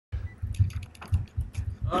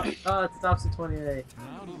Oh, it stops at 28.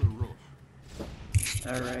 Now to the roof.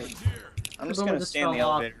 Alright. I'm just gonna stay in the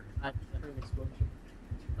elevator. I heard an explosion.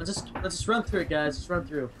 Let's just run through it, guys. Just run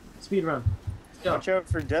through. Speed run. Let's go. Watch out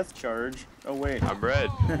for death charge. Oh wait. I'm red.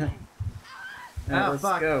 Alright, let's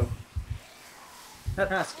fuck. go.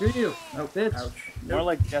 Ah, screw you. Oh, bitch. ouch. More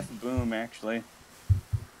like death boom, actually.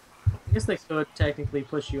 I guess they could technically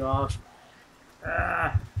push you off.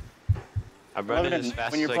 Ah. I'm running as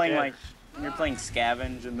fast when you're as playing I can. like when you're playing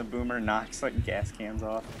scavenge and the boomer knocks like gas cans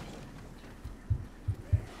off.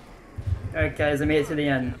 Alright, guys, I made it to the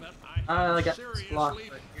end. I got blocked,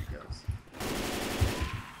 but here goes.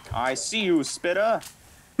 I see you, Spitta.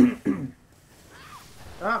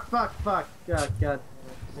 Ah, fuck. God.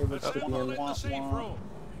 Maybe it's the end.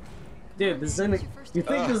 Dude, this isn't. You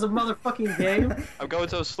think this is a motherfucking game? I'm going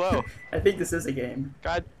so slow. I think this is a game.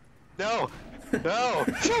 God, no. No.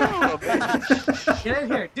 Get in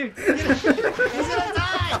here, dude. Get in here. He's gonna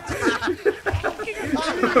die.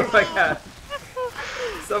 Oh my god.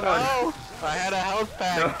 Someone. Oh, I had a health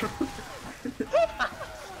pack.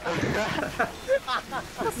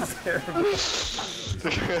 This is terrible.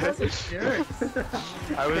 That's a jerk.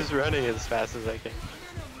 I was running as fast as I can.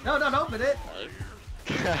 No, don't open it.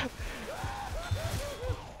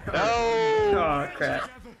 No. Oh crap.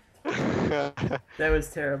 That was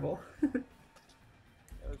terrible. That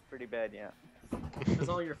was pretty bad, yeah. It was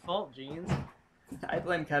all your fault, Jeans. I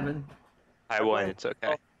blame Kevin. I won. It's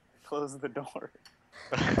okay. Close the door.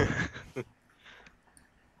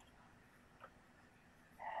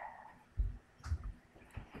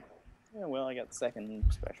 Yeah, well, I got second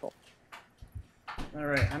special.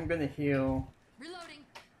 Alright, I'm gonna heal. Reloading.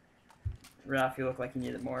 Ralph, you look like you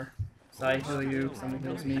need it more. So I heal you, someone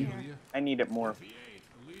heals me. I need it more. At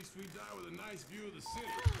least we die with a nice view of the city.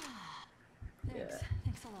 Yeah.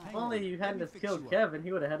 Thanks a lot. If only you hadn't have killed Kevin,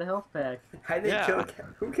 he would have had a health pack. I didn't Yeah. kill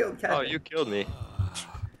Kevin. Who killed Kevin? Oh, you killed me.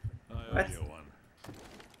 I owe What? you one.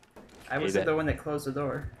 I wasn't the one that closed the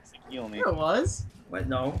door. Heal me. Here it was. What?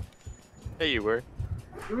 No. Hey, you were.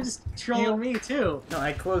 You were just trolling me too. No,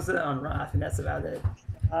 I closed it on Roth, and that's about it.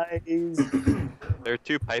 There are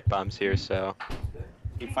 2 pipe bombs here, so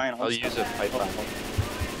I'll use a pipe bomb.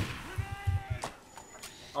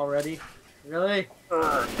 Already? Really?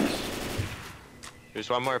 There's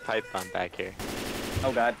one more pipe bomb back here.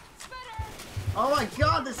 Oh god. Oh my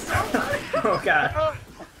god, this is so bad. Oh god.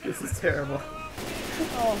 This is terrible.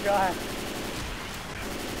 Oh god.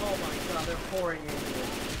 Oh my god, they're pouring into it.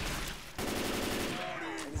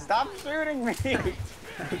 Stop shooting me!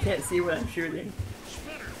 I can't see what I'm shooting.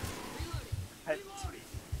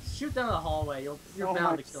 Shoot down the hallway, you're Oh bound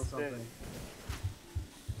my to kill something. shit.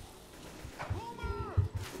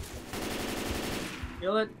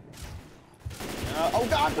 Kill it. Oh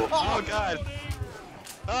god! Oh god!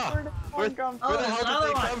 Oh, where the Oh, hell there's did another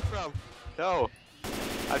they one. come from? No.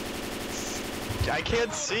 I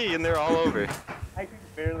can't see, and they're all over. I can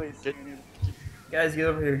barely see you. Guys, get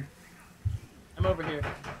over here. I'm over here.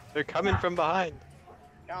 They're coming from behind.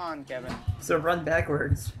 Come on, Kevin. So run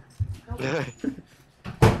backwards. I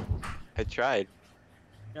tried.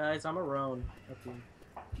 Guys, I'm a roan. Okay.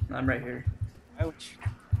 I'm right here. Ouch.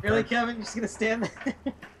 Really, Kevin? You're just gonna stand there?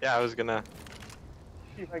 Yeah, I was gonna.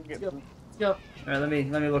 See if I can get Let's go. Let's go. Alright,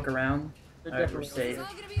 let me look around. They're Alright, we're definitely- safe. It's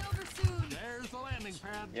all gonna be over soon. There's the landing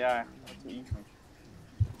pad. Yeah, that's what you think.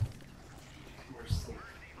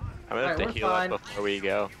 I'm gonna have Alright, to we're heal fine. up before we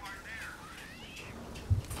go.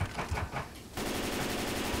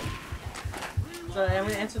 So, I'm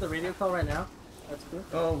gonna answer the radio call right now. That's cool.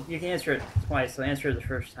 Oh, you can answer it twice, so answer it the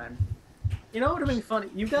first time. You know what would have been funny?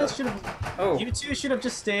 You guys should have. Oh, You two should have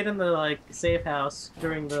just stayed in the like safe house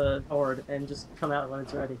during the horde and just come out when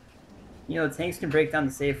it's ready. you know, tanks can break down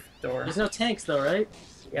the safe door. There's no tanks though, right?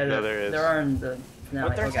 Yeah, No, there is. There are in the finale.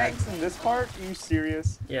 But there are Oh, God. tanks in this part? Are you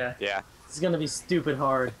serious? Yeah. Yeah. This is gonna be stupid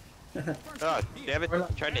hard. Oh, damn it! We're not-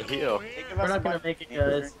 I'm trying to heal. Think of We're us not a gonna bunch make it,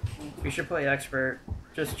 of guys. We should play expert.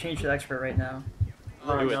 Just change to expert right now.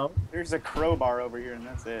 Oh Do it. no. There's a crowbar over here, and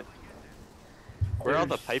that's it. Where are all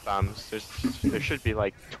the pipe bombs? There should be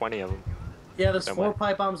like 20 of them. Yeah, there's Somewhere. 4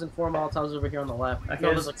 pipe bombs and 4 Molotovs over here on the left. Okay, No,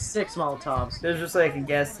 there's like 6 Molotovs. There's just like a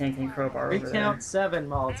gas tank and crowbar over there. Recount 7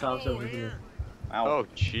 Molotovs over here. Wow. Oh,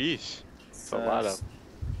 jeez. That's a lot of.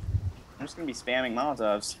 I'm just gonna be spamming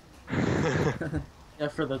Molotovs. Yeah,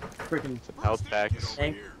 for the freaking Some health packs.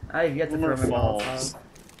 tank. I have yet to throw Boomer my falls. Molotov.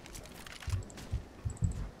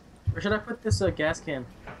 Where should I put this gas can?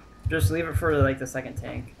 Just leave it for like the second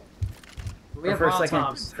tank. We Or have for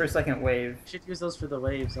Molotovs. second wave. We should use those for the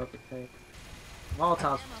waves, not the tank.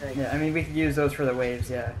 Molotovs for tank. Yeah, I mean we could use those for the waves.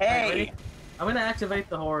 Yeah. Hey! I'm gonna activate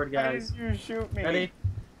the horde, Why guys. did you shoot me? Ready?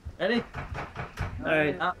 Ready?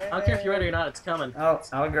 Alright. I don't care if you're ready or not, it's coming. I'll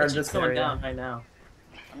guard It's this coming area. down right now.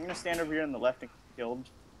 I'm gonna stand over here in the left guild.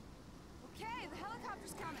 Okay, the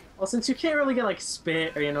helicopter's coming. Well, since you can't really get like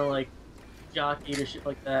spit or like jockeyed or shit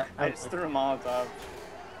like that, I just threw a Molotov.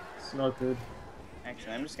 smoke good.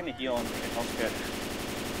 Actually, I'm just gonna heal and take a health kit.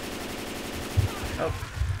 Oh,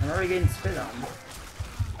 I'm already getting spit on.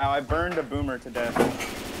 Oh, I burned a boomer to death.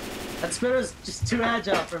 That spitter's just too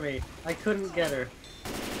agile for me. I couldn't get her.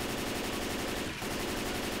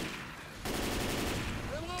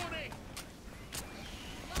 Reloading.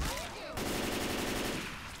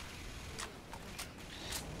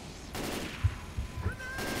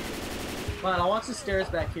 Come on, I'll watch the stairs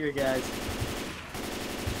back here, guys.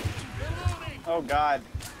 Oh god.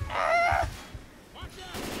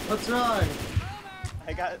 What's wrong?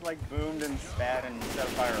 I got like boomed and spat and set a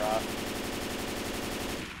fire off.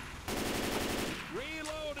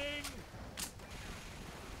 Reloading.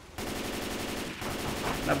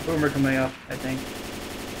 That boomer coming up, I think.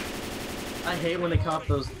 I hate when they come up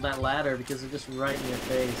that ladder because they're just right in your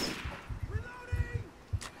face.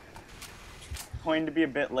 Going to be a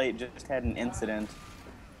bit late, just had an incident.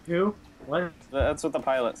 Who? What? That's what the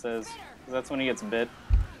pilot says. 'Cause that's when he gets bit.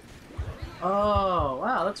 Oh,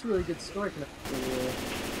 wow, that's a really good story.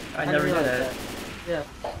 I never knew realize that. Yeah.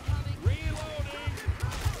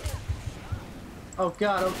 Oh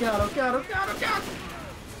god, oh god, oh god, oh god, oh god!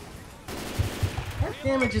 That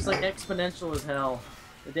damage is like exponential as hell.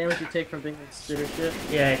 The damage you take from being in spitter shit.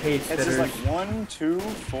 Yeah, I hate It's spitters. just like 1, 2,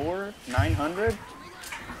 4, 900.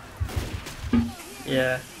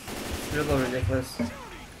 Yeah, it's a little ridiculous.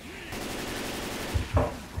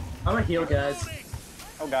 I'm a heal, guys.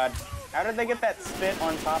 Oh god. How did they get that spit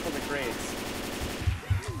on top of the crates?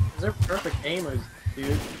 They're perfect aimers,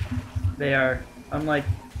 dude. They are, unlike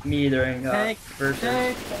me during Tank, versus.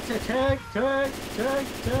 tank, tank, tank, tank,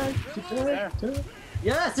 tank, tank, tank.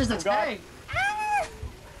 Yes, there's a Oh, God. tank!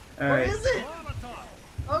 What Alright, is it?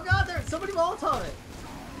 Oh god, there's somebody Molotov it!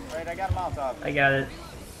 Right, I got a Molotov. I got it.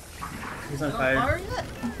 He's on Is it on fire. fire yet?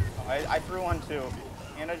 Oh, I threw one too.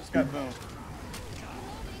 And I just got boomed.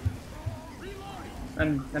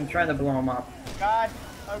 I'm trying to blow him up. God!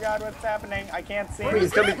 Oh god, what's happening? I can't see.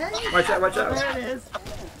 He's coming. Watch out, watch There out. it is.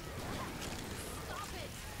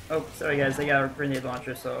 Oh, sorry guys, I got a grenade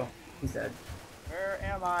launcher, so he's dead. Where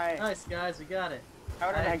am I? Nice, guys, we got it.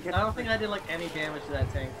 How did I I get don't think I did like any damage to that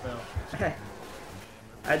tank, though.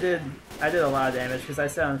 I did a lot of damage because I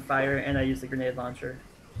set on fire and I used the grenade launcher.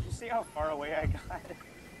 Did you see how far away I got?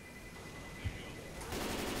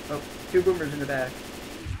 Oh, 2 boomers in the back.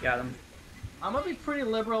 Got him. I'm gonna be pretty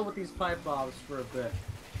liberal with these pipe bombs for a bit.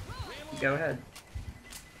 Go ahead.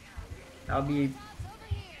 I'll be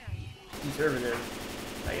conservative,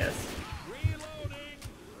 I guess.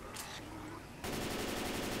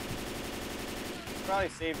 Probably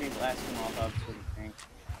save these last 2 Molotovs for the tank.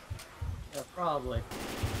 Yeah, probably.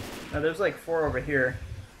 Now there's like 4 over here.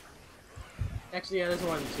 Actually, yeah, there's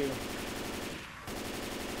more than 2. Seems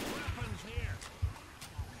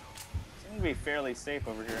to be fairly safe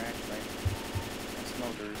over here, actually. No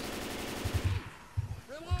smokers.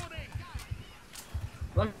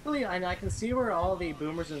 Luckily, I can see where all the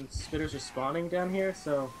boomers and spitters are spawning down here,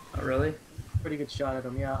 so Oh really? pretty good shot at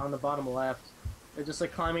them. Yeah, on the bottom left. They're just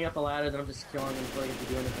like climbing up the ladder, then I'm just killing them before they get to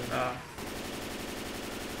do anything.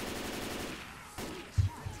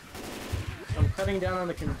 I'm cutting down on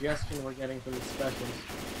the congestion we're getting from the specials.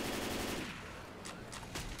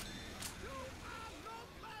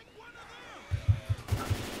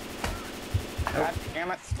 God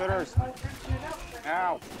damn it, spitters!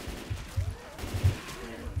 Ow!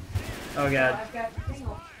 Oh god.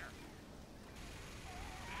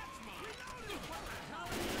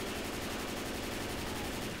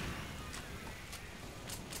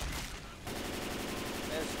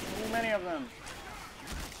 There's too many of them.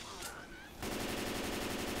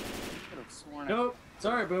 Could have sworn it. Nope.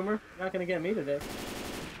 Sorry, Boomer. You're not gonna get me today.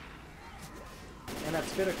 And that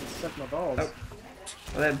spitter can suck my balls. Oh.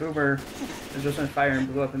 Well, that boomer was just on fire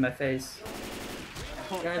and blew up in my face.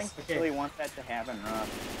 I don't Guys, think okay. I really want that to happen, Rob.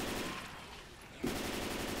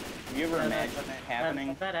 Have you ever Yeah, imagined that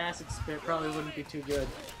happening? That acid spit probably wouldn't be too good.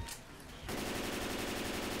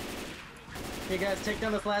 Okay, guys, take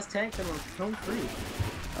down this last tank, and we're home free.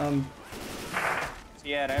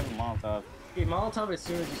 Yeah, I have a Molotov. Okay, Molotov as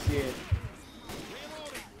soon as you see it.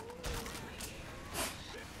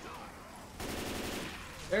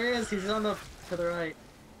 There he is. He's on the to the right.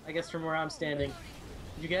 I guess from where I'm standing.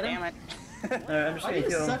 Did you get him? Damn it. I'm just Why do gonna you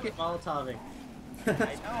kill suck him. at Molotoving?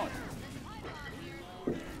 I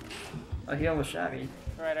don't. Oh, he almost shot me.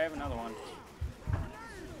 Alright, I have another one.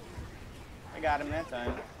 I got him that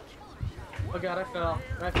time. Oh god, I fell.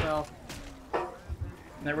 I fell.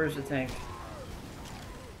 Now where's the tank?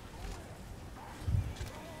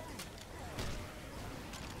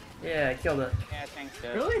 Yeah, I killed it. Yeah, thanks,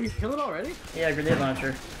 dude. Really? You killed it already? Yeah, grenade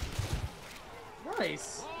launcher.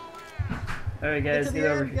 Nice. Alright guys, to get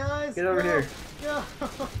the over end, here. guys. Get over here. Go. I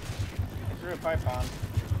threw a pipe bomb.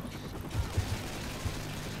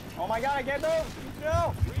 Oh my god, I can't move!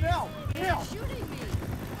 No! No! No! Shooting me.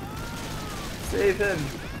 Save him.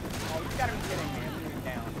 Oh, you gotta be kidding me. I'm moving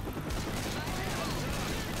down.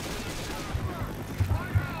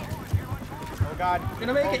 Oh god. You're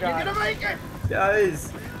gonna make Oh it. god. You're gonna make it.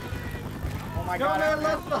 Guys. Oh my Go god, I man, only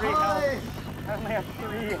have left 3 behind. health. I only have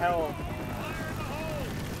 3 health.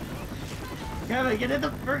 Kevin, get in the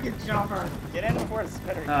friggin' chopper. Get in before the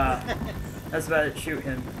spitter. That's about it. Shoot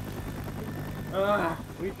him.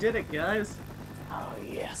 We did it, guys. Oh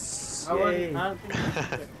yes. I Yay. don't think we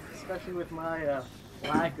did it, especially with my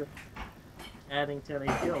lack of adding to any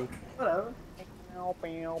kills. Whatever.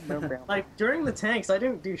 Like during the tanks, I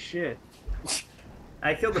didn't do shit.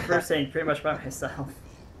 I killed the first tank pretty much by myself.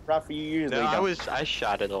 Ruffy, you usually No, don't. I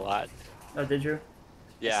shot it a lot. Oh, did you?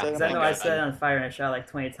 Yeah. So- Because I know I set it on fire and I shot like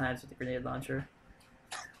 20 times with the grenade launcher.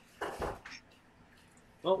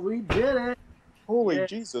 Well, we did it. Holy Yeah.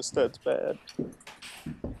 Jesus, that's bad.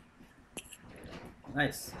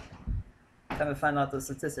 Nice. Time to find out the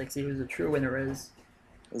statistics, see who the true winner is.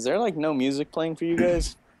 Is there like no music playing for you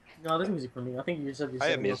guys? No, there's music for me. I think you just said you I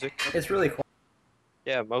said have music. It's really cool.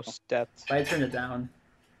 Yeah, most deaths. But I turned it down.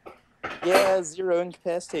 Yeah, 0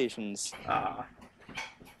 incapacitations. Ah.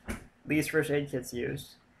 Least first aid kits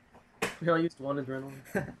used. We all used one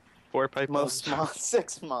adrenaline. 4 pipe Most bombs.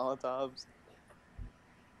 6 Molotovs.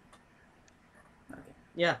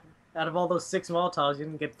 Yeah, out of all those 6 Molotovs, you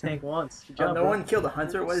didn't get the tank once. Good Oh, job, no bro. one killed a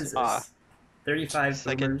hunter? What is Ah. this? 35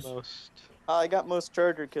 Second boomers. most. I got most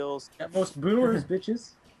charger kills. Got most boomers,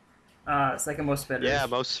 bitches. Second most spitters. Yeah,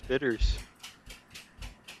 most spitters.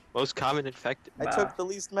 Most common infected. I Wow. took the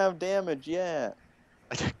least amount of damage, yeah.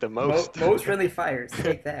 I took the most. Most friendly fires.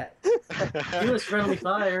 Take that. Fewest friendly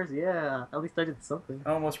fires, yeah. At least I did something.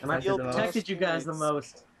 Almost And I protected the most. protected you guys the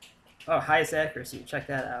most. Oh, highest accuracy. Check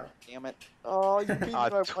that out. Damn it. Oh, you beat me by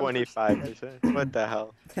 1%. 25%. What the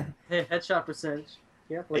hell? Hey, headshot percentage.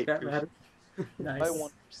 Yeah, like that 8%. matters. Nice. By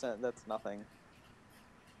 1%, that's nothing.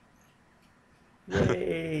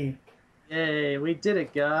 Yay. Yay, we did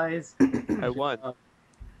it, guys. I won.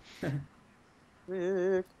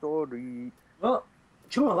 Victory. Well,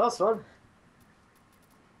 cool, that was fun.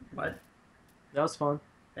 What? That was fun.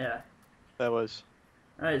 Yeah. That was.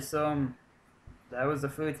 Alright, so, that was the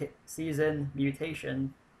food season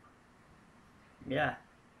mutation. Yeah.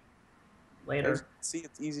 Later. See,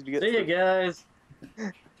 it's easy to get See you through. guys.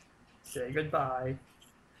 Say goodbye.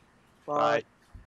 Bye. Bye.